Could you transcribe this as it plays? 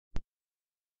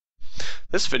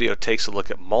This video takes a look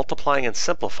at multiplying and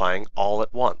simplifying all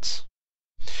at once.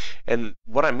 And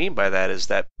what I mean by that is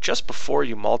that just before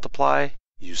you multiply,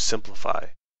 you simplify.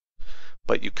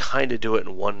 But you kind of do it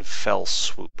in one fell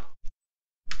swoop.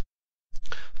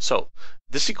 So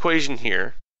this equation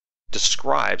here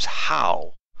describes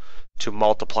how to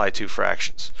multiply two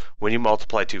fractions. When you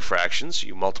multiply two fractions,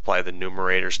 you multiply the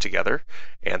numerators together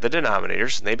and the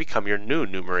denominators, and they become your new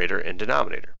numerator and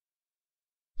denominator.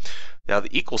 Now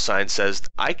the equal sign says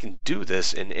I can do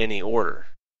this in any order.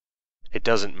 It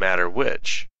doesn't matter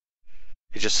which.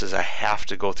 It just says I have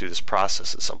to go through this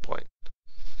process at some point.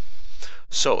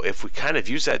 So if we kind of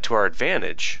use that to our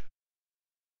advantage,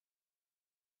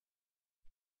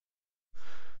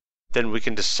 then we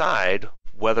can decide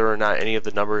whether or not any of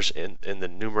the numbers in the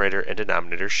numerator and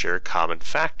denominator share a common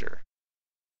factor.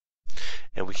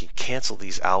 And we can cancel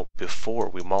these out before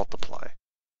we multiply.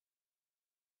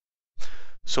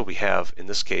 So we have, in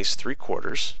this case,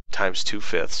 3/4 times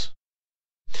 2/5.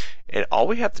 And all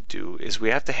we have to do is we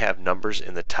have to have numbers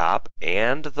in the top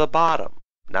and the bottom,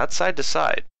 not side to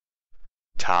side,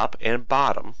 top and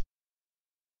bottom,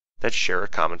 that share a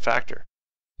common factor.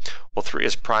 Well, 3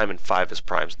 is prime and 5 is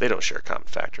prime, so they don't share a common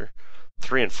factor.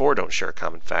 3 and 4 don't share a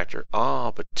common factor.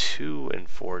 But 2 and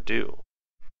 4 do.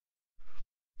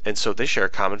 And so they share a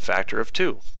common factor of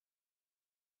 2.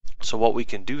 So what we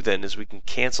can do then is we can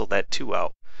cancel that 2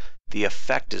 out. The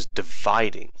effect is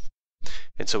dividing.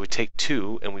 And so we take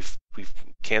 2 and we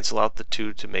cancel out the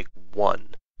 2 to make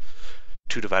 1.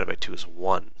 2 divided by 2 is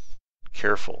 1.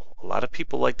 Careful. A lot of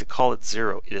people like to call it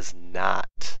 0. It is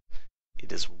not.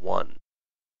 It is 1.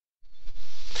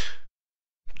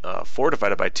 4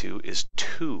 divided by 2 is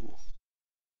 2.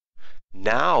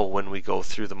 Now when we go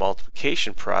through the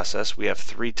multiplication process, we have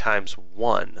 3 times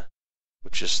 1,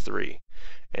 which is 3,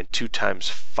 and 2 times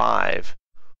 5,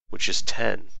 which is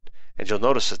 10. And you'll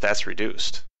notice that that's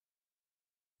reduced.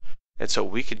 And so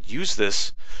we could use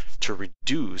this to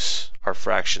reduce our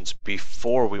fractions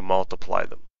before we multiply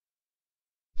them.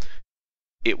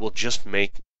 It will just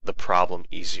make the problem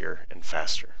easier and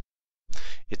faster.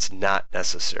 It's not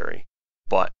necessary,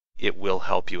 but it will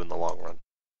help you in the long run.